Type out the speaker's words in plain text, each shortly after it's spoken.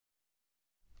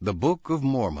The Book of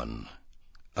Mormon,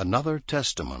 Another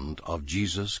Testament of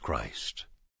Jesus Christ.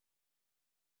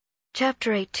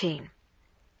 Chapter 18.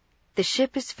 The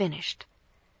ship is finished.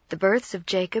 The births of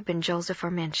Jacob and Joseph are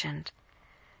mentioned.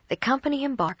 The company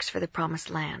embarks for the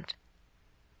promised land.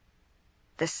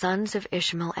 The sons of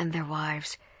Ishmael and their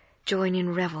wives join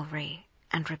in revelry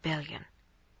and rebellion.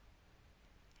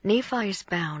 Nephi is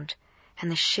bound,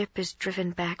 and the ship is driven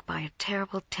back by a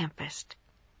terrible tempest.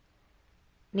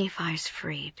 Nephi is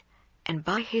freed, and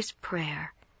by his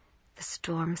prayer the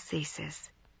storm ceases.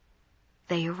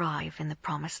 They arrive in the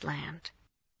promised land.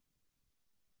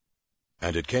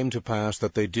 And it came to pass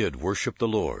that they did worship the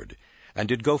Lord, and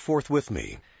did go forth with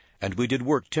me, and we did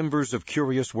work timbers of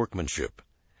curious workmanship.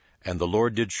 And the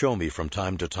Lord did show me from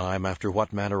time to time after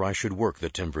what manner I should work the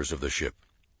timbers of the ship.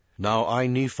 Now I,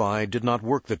 Nephi, did not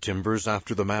work the timbers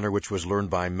after the manner which was learned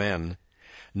by men,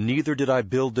 neither did I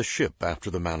build the ship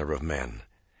after the manner of men.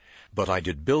 But I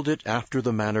did build it after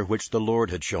the manner which the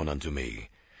Lord had shown unto me,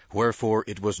 wherefore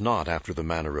it was not after the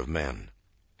manner of men.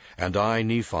 And I,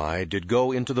 Nephi, did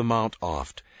go into the mount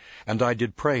oft, and I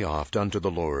did pray oft unto the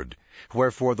Lord,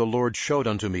 wherefore the Lord showed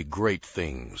unto me great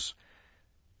things.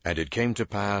 And it came to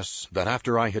pass that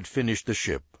after I had finished the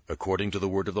ship, according to the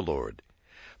word of the Lord,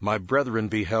 my brethren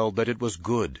beheld that it was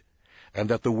good, and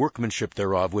that the workmanship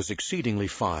thereof was exceedingly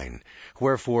fine,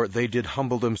 wherefore they did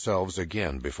humble themselves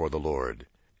again before the Lord.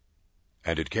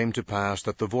 And it came to pass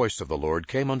that the voice of the Lord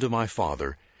came unto my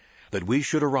father, that we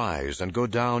should arise and go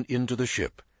down into the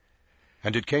ship.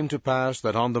 And it came to pass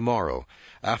that on the morrow,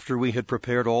 after we had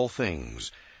prepared all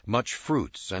things, much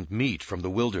fruits and meat from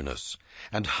the wilderness,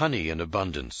 and honey in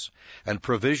abundance, and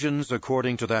provisions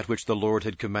according to that which the Lord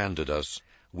had commanded us,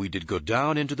 we did go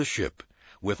down into the ship,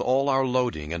 with all our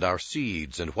loading and our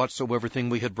seeds and whatsoever thing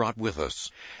we had brought with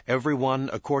us, every one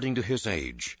according to his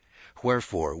age.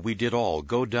 Wherefore we did all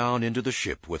go down into the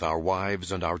ship with our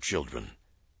wives and our children.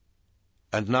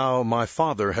 And now my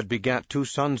father had begat 2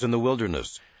 sons in the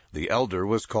wilderness. The elder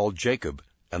was called Jacob,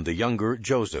 and the younger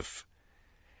Joseph.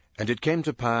 And it came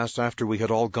to pass, after we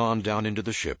had all gone down into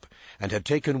the ship, and had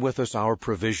taken with us our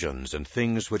provisions and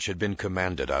things which had been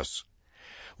commanded us,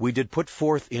 we did put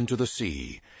forth into the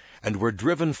sea, and were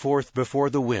driven forth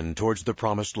before the wind towards the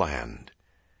promised land.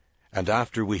 And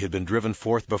after we had been driven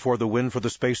forth before the wind for the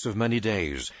space of many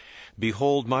days,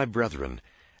 behold, my brethren,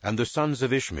 and the sons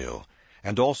of Ishmael,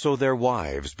 and also their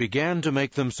wives, began to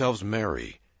make themselves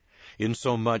merry,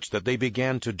 insomuch that they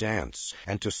began to dance,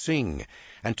 and to sing,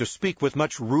 and to speak with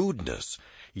much rudeness,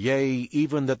 yea,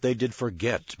 even that they did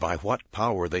forget by what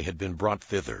power they had been brought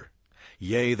thither.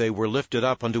 Yea, they were lifted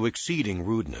up unto exceeding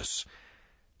rudeness.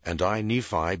 And I,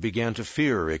 Nephi, began to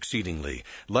fear exceedingly,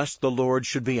 lest the Lord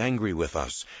should be angry with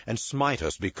us, and smite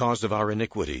us because of our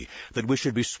iniquity, that we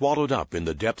should be swallowed up in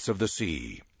the depths of the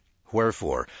sea.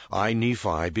 Wherefore I,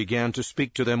 Nephi, began to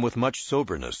speak to them with much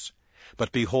soberness.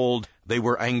 But behold, they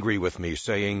were angry with me,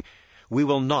 saying, We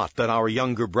will not that our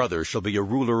younger brother shall be a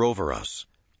ruler over us.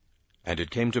 And it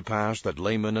came to pass that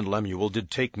Laman and Lemuel did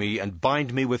take me and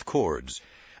bind me with cords,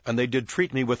 and they did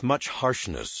treat me with much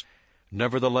harshness.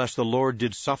 Nevertheless the Lord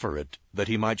did suffer it, that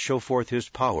he might show forth his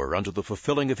power unto the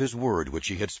fulfilling of his word which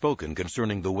he had spoken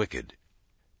concerning the wicked.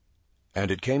 And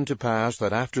it came to pass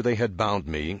that after they had bound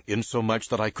me, insomuch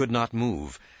that I could not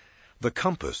move, the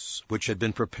compass which had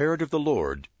been prepared of the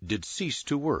Lord did cease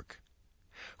to work.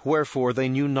 Wherefore they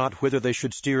knew not whither they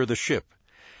should steer the ship,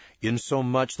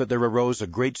 insomuch that there arose a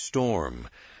great storm,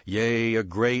 yea, a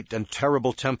great and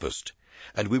terrible tempest,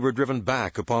 and we were driven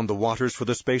back upon the waters for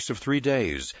the space of 3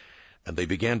 days, and they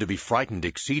began to be frightened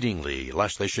exceedingly,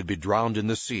 lest they should be drowned in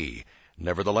the sea.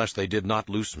 Nevertheless they did not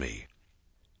loose me.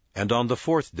 And on the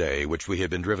 4th day, which we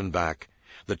had been driven back,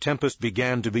 the tempest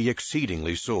began to be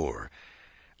exceedingly sore.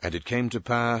 And it came to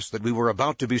pass that we were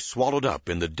about to be swallowed up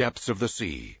in the depths of the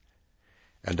sea.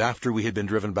 And after we had been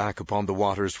driven back upon the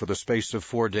waters for the space of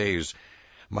 4 days,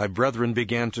 my brethren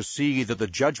began to see that the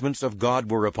judgments of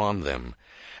God were upon them,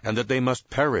 and that they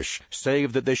must perish,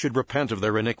 save that they should repent of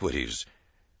their iniquities.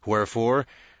 Wherefore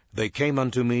they came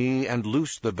unto me, and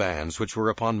loosed the bands which were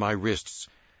upon my wrists,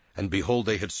 and behold,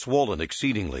 they had swollen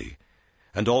exceedingly.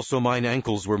 And also mine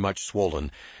ankles were much swollen,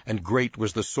 and great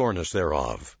was the soreness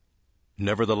thereof.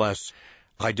 Nevertheless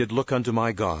I did look unto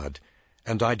my God,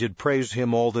 and I did praise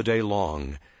him all the day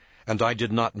long, and I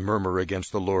did not murmur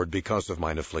against the Lord because of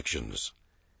mine afflictions.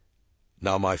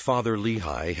 Now my father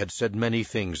Lehi had said many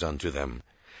things unto them,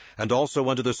 and also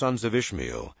unto the sons of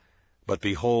Ishmael. But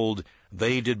behold,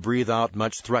 they did breathe out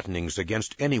much threatenings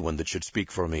against anyone that should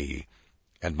speak for me.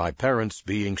 And my parents,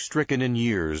 being stricken in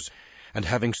years, and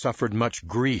having suffered much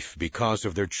grief because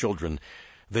of their children,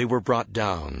 they were brought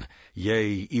down,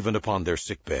 yea, even upon their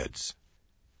sick beds.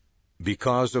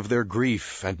 Because of their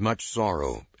grief and much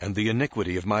sorrow, and the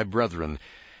iniquity of my brethren,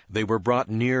 they were brought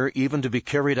near even to be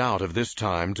carried out of this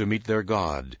time to meet their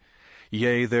God.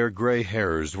 Yea, their gray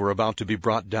hairs were about to be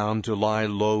brought down to lie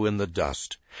low in the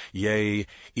dust. Yea,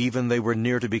 even they were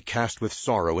near to be cast with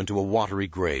sorrow into a watery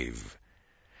grave.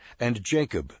 And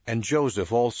Jacob and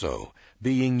Joseph also,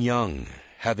 being young,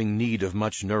 having need of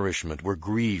much nourishment, were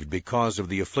grieved because of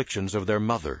the afflictions of their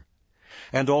mother.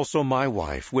 And also my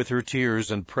wife, with her tears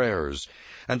and prayers,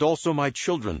 and also my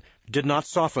children, did not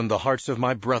soften the hearts of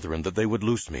my brethren that they would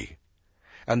loose me.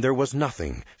 And there was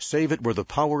nothing, save it were the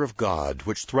power of God,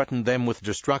 which threatened them with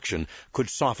destruction, could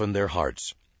soften their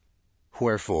hearts.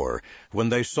 Wherefore, when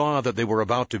they saw that they were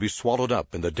about to be swallowed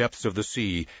up in the depths of the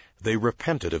sea, they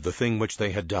repented of the thing which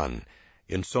they had done,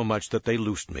 insomuch that they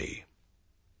loosed me.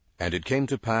 And it came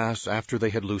to pass, after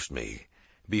they had loosed me,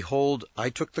 behold,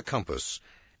 I took the compass,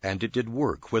 and it did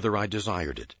work whither I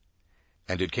desired it.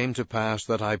 And it came to pass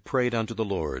that I prayed unto the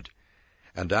Lord.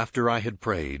 And after I had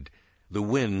prayed, the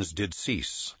winds did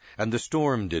cease, and the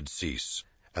storm did cease,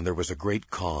 and there was a great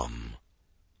calm.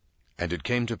 And it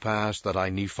came to pass that I,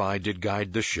 Nephi, did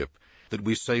guide the ship, that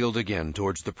we sailed again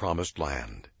towards the promised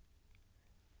land.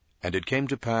 And it came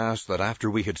to pass that after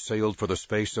we had sailed for the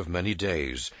space of many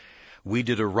days, we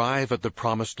did arrive at the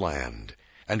promised land,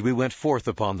 and we went forth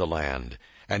upon the land,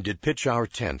 and did pitch our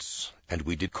tents, and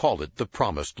we did call it the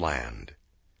promised land.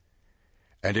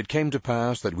 And it came to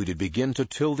pass that we did begin to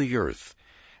till the earth,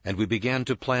 and we began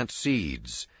to plant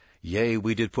seeds. Yea,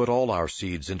 we did put all our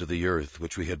seeds into the earth,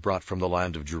 which we had brought from the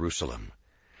land of Jerusalem.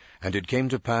 And it came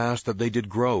to pass that they did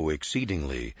grow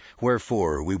exceedingly,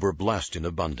 wherefore we were blessed in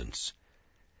abundance.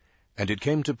 And it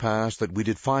came to pass that we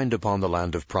did find upon the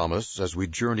land of promise, as we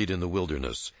journeyed in the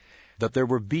wilderness, that there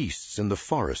were beasts in the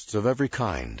forests of every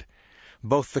kind,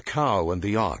 both the cow and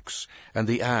the ox, and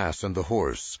the ass and the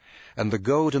horse, and the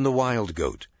goat and the wild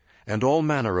goat, and all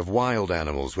manner of wild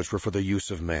animals which were for the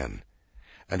use of men.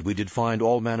 And we did find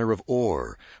all manner of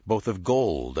ore, both of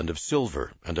gold, and of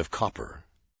silver, and of copper.